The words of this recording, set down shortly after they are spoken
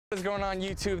What's going on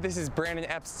YouTube? This is Brandon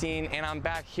Epstein and I'm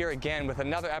back here again with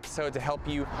another episode to help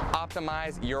you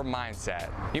optimize your mindset.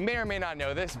 You may or may not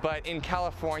know this, but in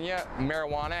California,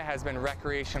 marijuana has been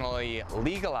recreationally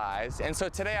legalized, and so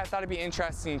today I thought it'd be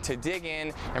interesting to dig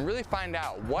in and really find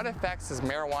out what effects does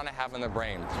marijuana have on the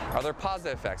brain. Are there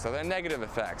positive effects? Are there negative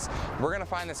effects? We're gonna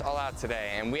find this all out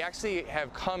today, and we actually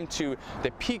have come to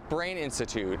the Peak Brain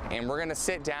Institute, and we're gonna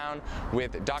sit down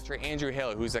with Dr. Andrew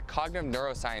Hill, who's a cognitive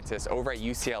neuroscientist over at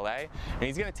UCLA. And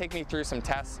he's going to take me through some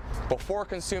tests before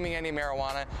consuming any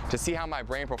marijuana to see how my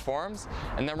brain performs,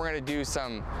 and then we're going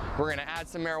to add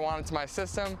some marijuana to my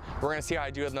system. We're going to see how I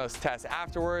do in those tests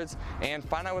afterwards and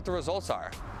find out what the results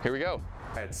are. Here we go.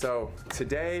 All right, so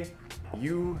today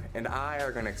you and I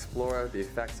are going to explore the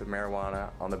effects of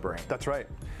marijuana on the brain. That's right.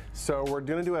 So we're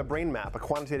going to do a brain map, a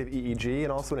quantitative EEG,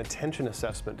 and also an attention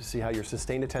assessment to see how your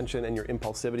sustained attention and your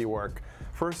impulsivity work.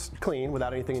 First, clean,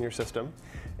 without anything in your system,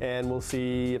 and we'll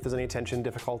see if there's any attention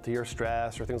difficulty or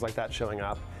stress or things like that showing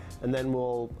up. And then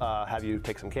we'll have you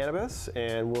take some cannabis,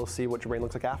 and we'll see what your brain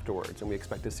looks like afterwards. And we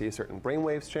expect to see certain brain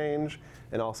waves change,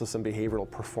 and also some behavioral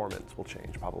performance will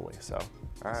change probably. So,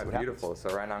 all right, beautiful.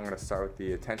 So right now I'm going to start with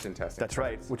the attention testing. That's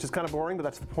right, which is kind of boring, but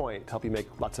that's the point, to help you make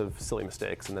lots of silly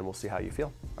mistakes, and then we'll see how you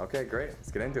feel. Okay, great.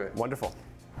 Let's get into it. Wonderful.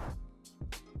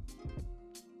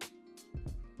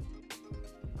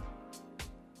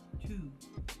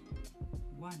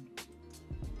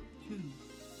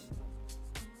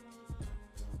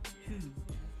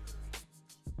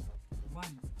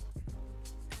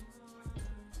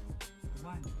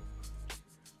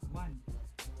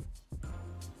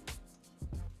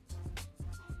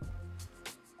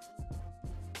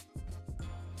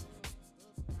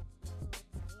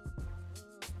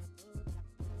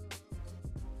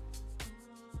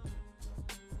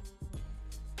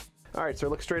 All right, so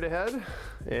look straight ahead,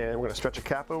 and we're gonna stretch a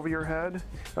cap over your head.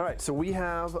 All right, so we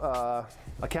have a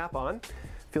cap on.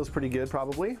 Feels pretty good,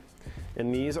 probably.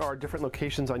 And these are different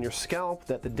locations on your scalp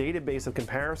that the database of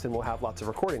comparison will have lots of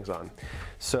recordings on.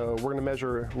 So we're gonna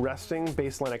measure resting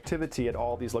baseline activity at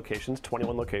all these locations,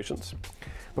 21 locations.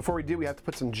 Before we do, we have to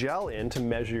put some gel in to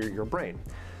measure your brain.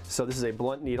 So this is a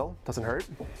blunt needle, doesn't hurt.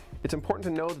 It's important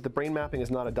to know that the brain mapping is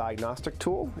not a diagnostic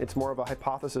tool. It's more of a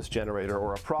hypothesis generator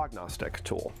or a prognostic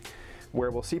tool,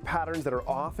 where we'll see patterns that are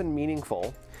often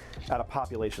meaningful at a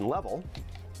population level,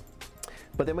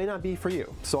 but they may not be for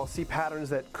you. So I'll see patterns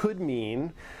that could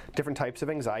mean different types of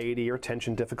anxiety or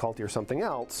attention difficulty or something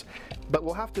else, but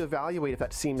we'll have to evaluate if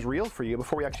that seems real for you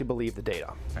before we actually believe the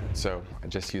data. So I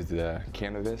just used the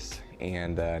cannabis,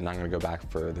 and now I'm going to go back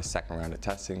for the second round of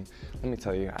testing. Let me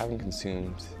tell you, I haven't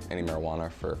consumed any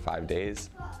marijuana for 5 days.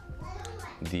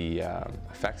 The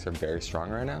effects are very strong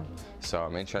right now, so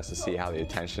I'm interested to see how the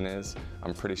attention is.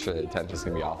 I'm pretty sure the attention is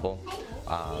going to be awful,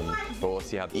 but we'll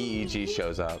see how the EEG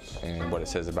shows up and what it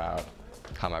says about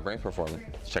how my brain's performing.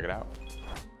 Let's check it out.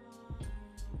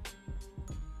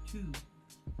 2,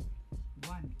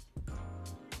 1,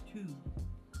 2,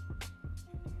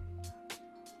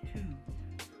 2.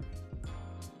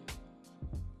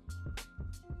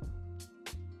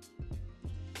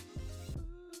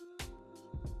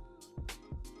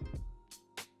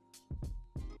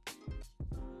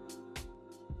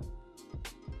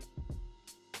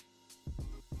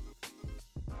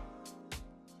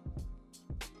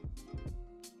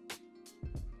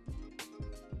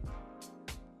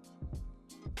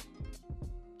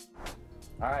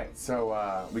 All right,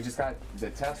 so we just got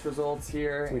the test results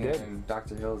here, and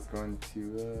Dr. Hill is going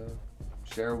to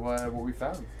share what we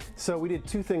found. So we did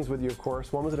two things with you, of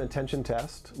course. One was an attention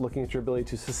test, looking at your ability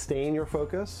to sustain your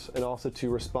focus and also to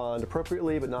respond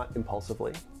appropriately but not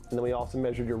impulsively. And then we also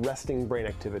measured your resting brain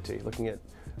activity, looking at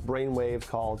brain waves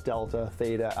called delta,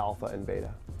 theta, alpha, and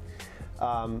beta.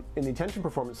 In the attention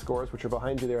performance scores, which are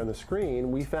behind you there on the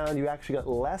screen, we found you actually got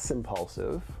less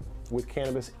impulsive with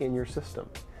cannabis in your system.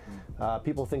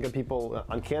 People think of people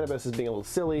on cannabis as being a little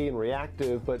silly and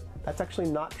reactive, but that's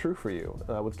actually not true for you.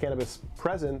 With cannabis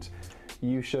present,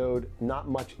 you showed not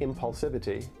much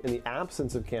impulsivity. In the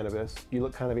absence of cannabis, you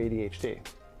look kind of ADHD.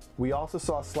 We also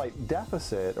saw a slight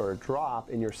deficit or a drop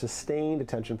in your sustained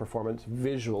attention performance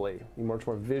visually. You're much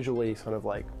more visually sort of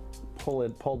like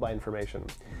pulled by information.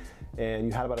 And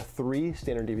you had about a 3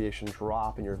 standard deviation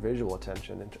drop in your visual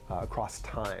attention across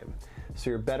time. So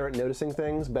you're better at noticing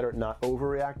things, better at not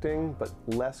overreacting, but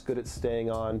less good at staying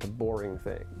on to boring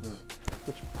things,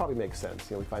 which probably makes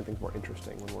sense. You know, we find things more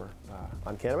interesting when we're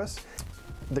on cannabis.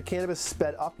 The cannabis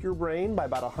sped up your brain by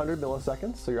about 100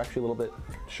 milliseconds, so you're actually a little bit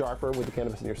sharper with the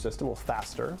cannabis in your system, a little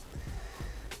faster.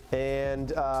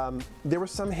 And there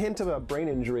was some hint of a brain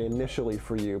injury initially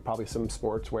for you, probably some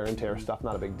sports wear and tear stuff,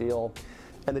 not a big deal.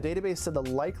 And the database said the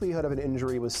likelihood of an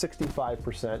injury was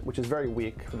 65%, which is very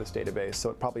weak for this database, so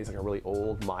it probably is like a really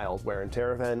old, mild wear and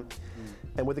tear event.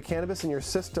 And with the cannabis in your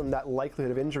system, that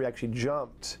likelihood of injury actually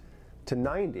jumped to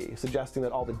 90, suggesting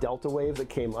that all the delta waves that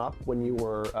came up when you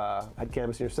were had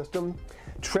cannabis in your system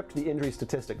tripped the injury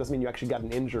statistic. Doesn't mean you actually got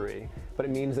an injury, but it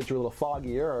means that you're a little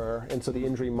foggier, and so the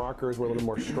injury markers were a little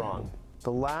more strong.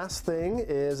 The last thing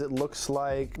is it looks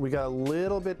like we got a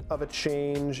little bit of a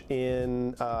change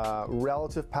in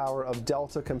relative power of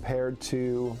delta compared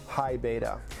to high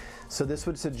beta. So this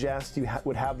would suggest you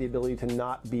would have the ability to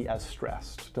not be as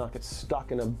stressed, to not get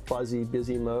stuck in a buzzy,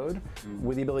 busy mode.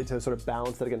 With the ability to sort of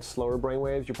balance that against slower brain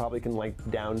waves, you probably can like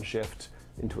downshift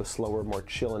into a slower, more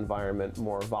chill environment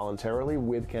more voluntarily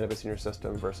with cannabis in your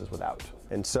system versus without.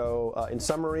 And so in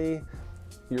summary,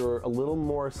 you're a little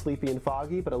more sleepy and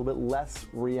foggy, but a little bit less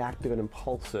reactive and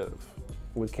impulsive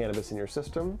with cannabis in your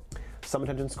system. Some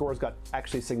attention scores got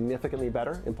actually significantly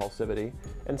better, impulsivity,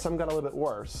 and some got a little bit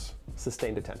worse,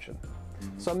 sustained attention.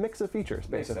 So a mix of features,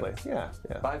 basically. Yeah.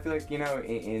 But I feel like, you know,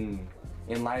 in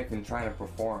life and trying to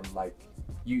perform, like,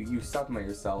 you supplement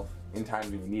yourself in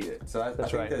times when you need it. So I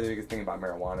think the biggest thing about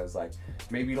marijuana is, like,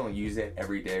 maybe you don't use it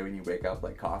every day when you wake up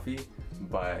like coffee,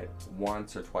 but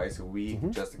once or twice a week,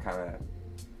 just to kind of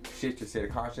shift your state of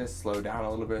consciousness, slow down a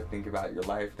little bit, think about your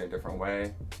life in a different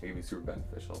way. It can be super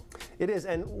beneficial. It is,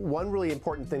 and one really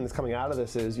important thing that's coming out of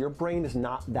this is your brain is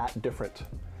not that different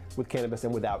with cannabis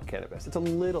and without cannabis. It's a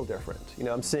little different. You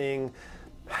know, I'm seeing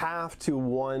half to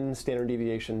 1 standard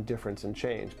deviation difference in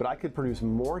change, but I could produce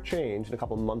more change in a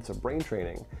couple of months of brain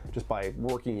training just by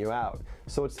working you out.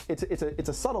 So it's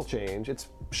a subtle change. It's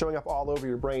showing up all over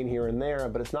your brain here and there,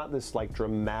 but it's not this like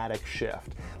dramatic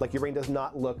shift. Like your brain does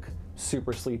not look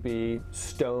super sleepy,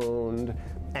 stoned,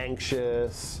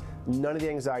 anxious. None of the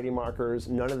anxiety markers,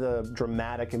 none of the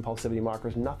dramatic impulsivity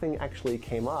markers, nothing actually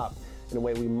came up in a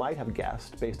way we might have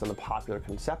guessed based on the popular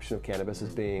conception of cannabis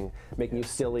as being making you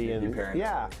silly and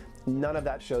yeah, none of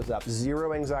that shows up.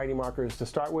 0 anxiety markers to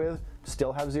start with,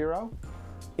 still have 0.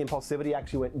 Impulsivity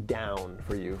actually went down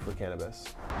for you for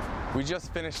cannabis. We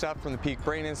just finished up from the Peak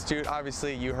Brain Institute.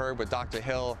 Obviously, you heard what Dr.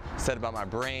 Hill said about my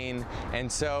brain.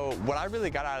 And so what I really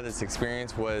got out of this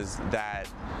experience was that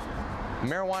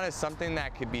marijuana is something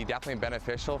that could be definitely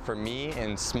beneficial for me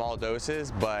in small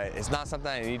doses, but it's not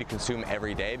something I need to consume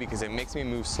every day because it makes me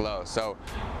move slow. So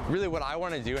really what I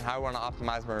want to do and how I want to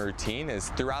optimize my routine is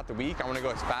throughout the week, I want to go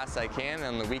as fast as I can,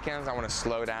 and on the weekends, I want to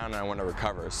slow down and I want to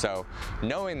recover. So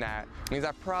knowing that means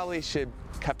I probably should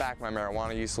cut back my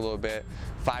marijuana use a little bit,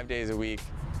 5 days a week.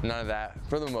 None of that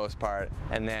for the most part,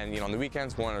 and then, you know, on the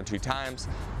weekends 1 or 2 times,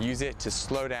 use it to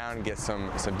slow down, get some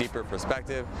deeper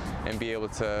perspective, and be able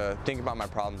to think about my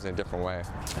problems in a different way.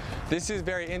 This is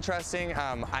very interesting.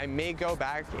 I may go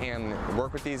back and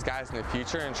work with these guys in the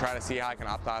future and try to see how I can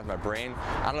optimize my brain.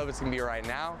 I don't know if it's gonna be right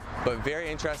now, but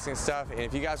very interesting stuff. And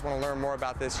if you guys want to learn more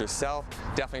about this yourself,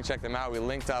 definitely check them out. We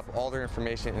linked up all their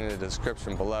information in the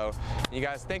description below. And you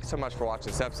guys, thanks so much for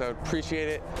watching this episode. Appreciate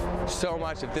it so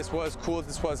much. If this was cool, if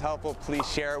this was helpful, please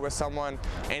share it with someone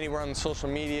anywhere on the social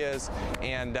medias,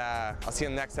 and I'll see you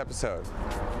in the next episode.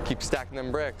 Keep stacking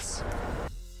them bricks.